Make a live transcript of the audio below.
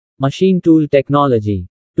Machine Tool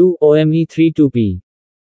Technology-20ME32P.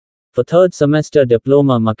 For third semester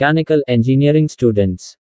Diploma Mechanical Engineering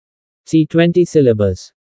students. C20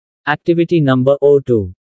 syllabus. Activity number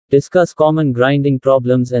 02. Discuss common grinding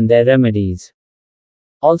problems and their remedies.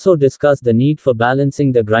 Also discuss the need for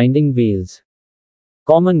balancing the grinding wheels.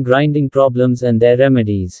 Common grinding problems and their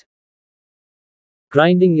remedies.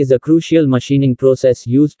 Grinding is a crucial machining process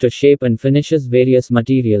used to shape and finishes various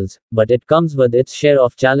materials, but it comes with its share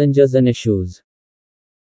of challenges and issues.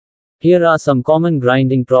 Here are some common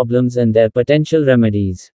grinding problems and their potential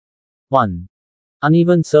remedies. 1.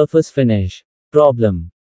 Uneven surface finish. Problem.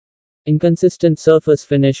 Inconsistent surface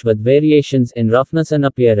finish with variations in roughness and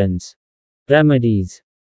appearance. Remedies.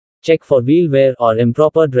 Check for wheel wear or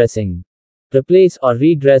improper dressing. Replace or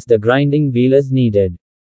redress the grinding wheel as needed.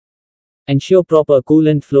 Ensure proper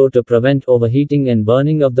coolant flow to prevent overheating and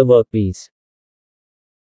burning of the workpiece.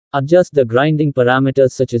 Adjust the grinding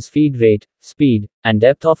parameters such as feed rate, speed, and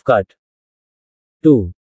depth of cut.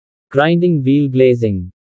 2. Grinding wheel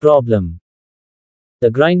glazing. Problem.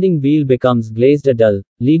 The grinding wheel becomes glazed or dull,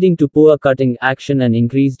 leading to poor cutting action and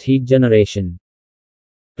increased heat generation.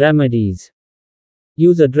 Remedies.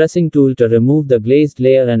 Use a dressing tool to remove the glazed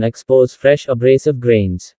layer and expose fresh abrasive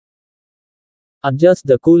grains. Adjust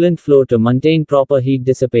the coolant flow to maintain proper heat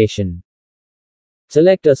dissipation.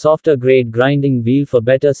 Select a softer grade grinding wheel for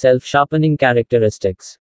better self-sharpening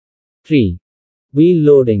characteristics. 3. Wheel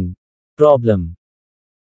loading. Problem.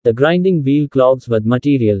 The grinding wheel clogs with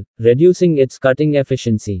material, reducing its cutting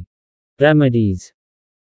efficiency. Remedies.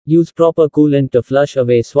 Use proper coolant to flush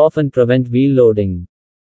away swarf and prevent wheel loading.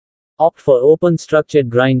 Opt for open structured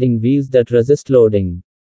grinding wheels that resist loading.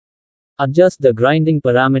 Adjust the grinding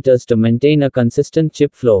parameters to maintain a consistent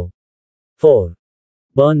chip flow. 4.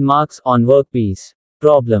 Burn marks on workpiece.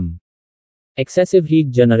 Problem. Excessive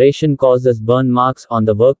heat generation causes burn marks on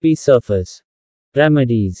the workpiece surface.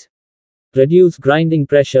 Remedies. Reduce grinding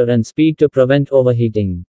pressure and speed to prevent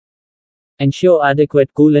overheating. Ensure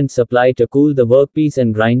adequate coolant supply to cool the workpiece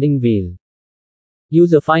and grinding wheel.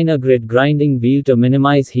 Use a finer grit grinding wheel to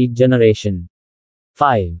minimize heat generation.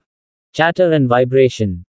 5. Chatter and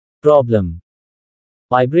vibration. Problem.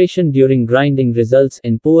 Vibration during grinding results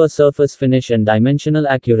in poor surface finish and dimensional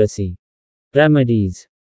accuracy. Remedies.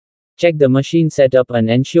 Check the machine setup and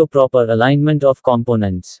ensure proper alignment of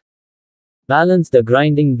components. Balance the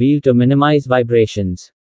grinding wheel to minimize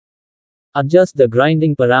vibrations. Adjust the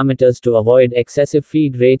grinding parameters to avoid excessive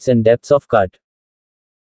feed rates and depths of cut.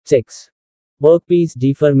 6. Workpiece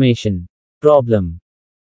deformation. Problem.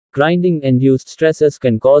 Grinding-induced stresses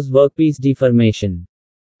can cause workpiece deformation.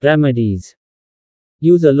 Remedies.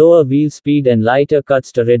 Use a lower wheel speed and lighter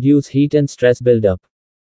cuts to reduce heat and stress buildup.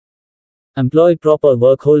 Employ proper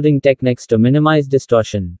work holding techniques to minimize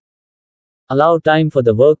distortion. Allow time for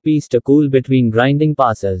the workpiece to cool between grinding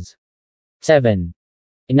passes. 7.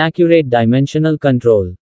 Inaccurate dimensional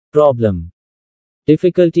control. Problem.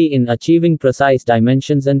 Difficulty in achieving precise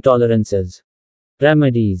dimensions and tolerances.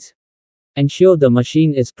 Remedies. Ensure the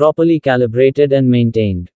machine is properly calibrated and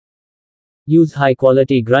maintained. Use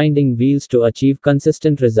high-quality grinding wheels to achieve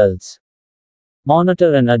consistent results.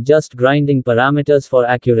 Monitor and adjust grinding parameters for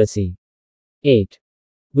accuracy. 8.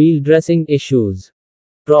 Wheel dressing issues.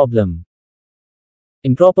 Problem.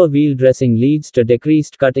 Improper wheel dressing leads to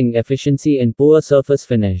decreased cutting efficiency and poor surface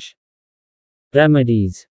finish.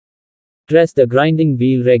 Remedies. Dress the grinding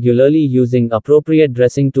wheel regularly using appropriate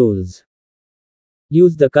dressing tools.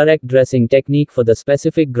 Use the correct dressing technique for the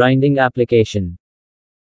specific grinding application.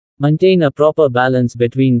 Maintain a proper balance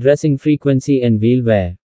between dressing frequency and wheel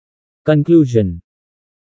wear. Conclusion.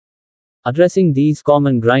 Addressing these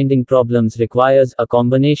common grinding problems requires a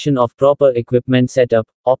combination of proper equipment setup,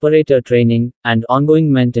 operator training, and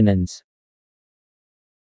ongoing maintenance.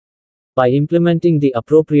 By implementing the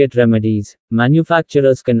appropriate remedies,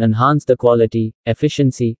 manufacturers can enhance the quality,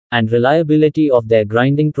 efficiency, and reliability of their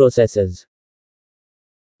grinding processes.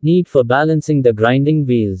 Need for balancing the grinding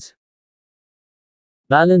wheels.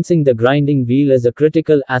 Balancing the grinding wheel is a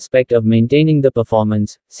critical aspect of maintaining the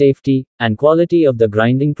performance, safety, and quality of the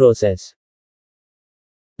grinding process.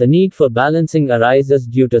 The need for balancing arises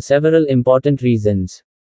due to several important reasons.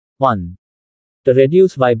 1. To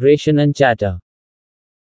reduce vibration and chatter.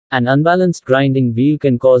 An unbalanced grinding wheel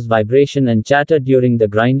can cause vibration and chatter during the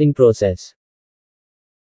grinding process.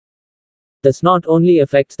 This not only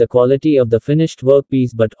affects the quality of the finished workpiece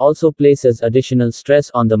but also places additional stress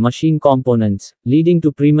on the machine components, leading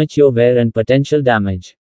to premature wear and potential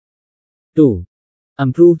damage. 2.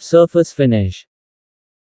 Improved surface finish.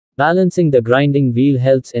 Balancing the grinding wheel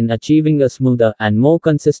helps in achieving a smoother and more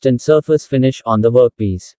consistent surface finish on the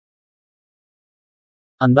workpiece.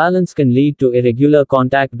 Unbalance can lead to irregular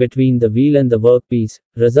contact between the wheel and the workpiece,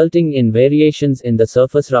 resulting in variations in the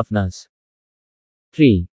surface roughness.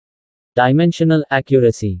 3. Dimensional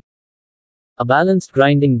accuracy. A balanced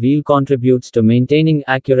grinding wheel contributes to maintaining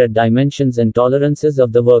accurate dimensions and tolerances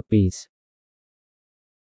of the workpiece.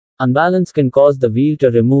 Unbalance can cause the wheel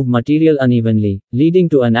to remove material unevenly, leading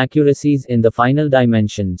to inaccuracies in the final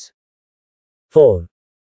dimensions. 4.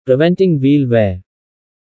 Preventing wheel wear.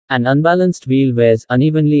 An unbalanced wheel wears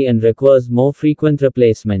unevenly and requires more frequent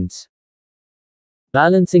replacements.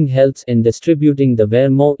 Balancing helps in distributing the wear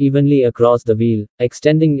more evenly across the wheel,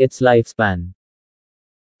 extending its lifespan.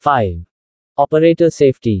 5. Operator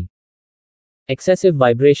safety. Excessive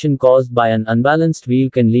vibration caused by an unbalanced wheel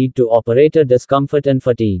can lead to operator discomfort and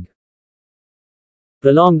fatigue.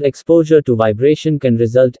 Prolonged exposure to vibration can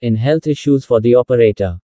result in health issues for the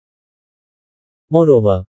operator.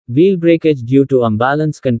 Moreover, wheel breakage due to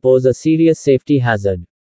imbalance can pose a serious safety hazard.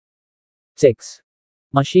 6.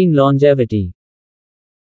 Machine longevity.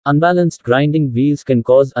 Unbalanced grinding wheels can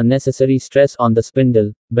cause unnecessary stress on the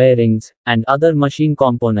spindle, bearings, and other machine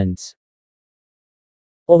components.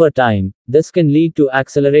 Over time, this can lead to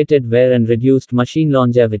accelerated wear and reduced machine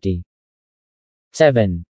longevity.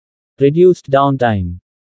 7. Reduced downtime.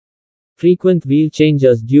 Frequent wheel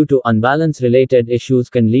changes due to unbalance-related issues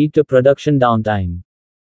can lead to production downtime.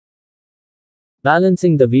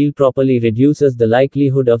 Balancing the wheel properly reduces the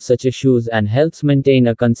likelihood of such issues and helps maintain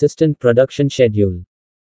a consistent production schedule.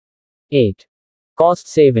 8. Cost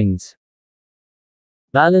savings.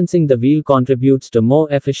 Balancing the wheel contributes to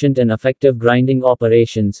more efficient and effective grinding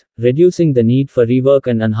operations, reducing the need for rework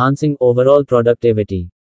and enhancing overall productivity.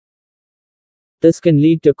 This can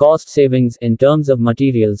lead to cost savings in terms of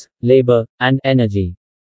materials, labor, and energy.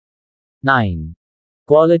 9.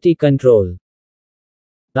 Quality control.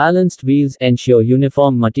 Balanced wheels ensure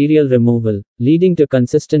uniform material removal, leading to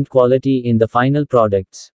consistent quality in the final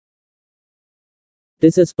products.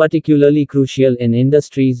 This is particularly crucial in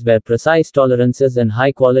industries where precise tolerances and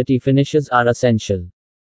high-quality finishes are essential.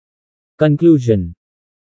 Conclusion.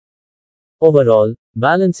 Overall,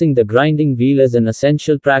 balancing the grinding wheel is an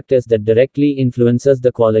essential practice that directly influences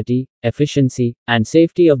the quality, efficiency, and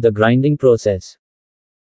safety of the grinding process.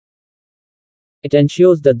 It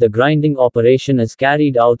ensures that the grinding operation is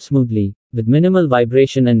carried out smoothly, with minimal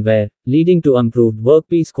vibration and wear, leading to improved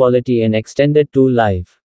workpiece quality and extended tool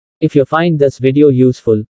life. If you find this video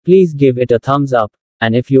useful, please give it a thumbs up,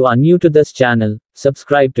 and if you are new to this channel,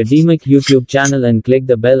 subscribe to DEEMECH YouTube channel and click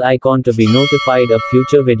the bell icon to be notified of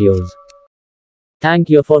future videos. Thank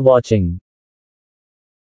you for watching.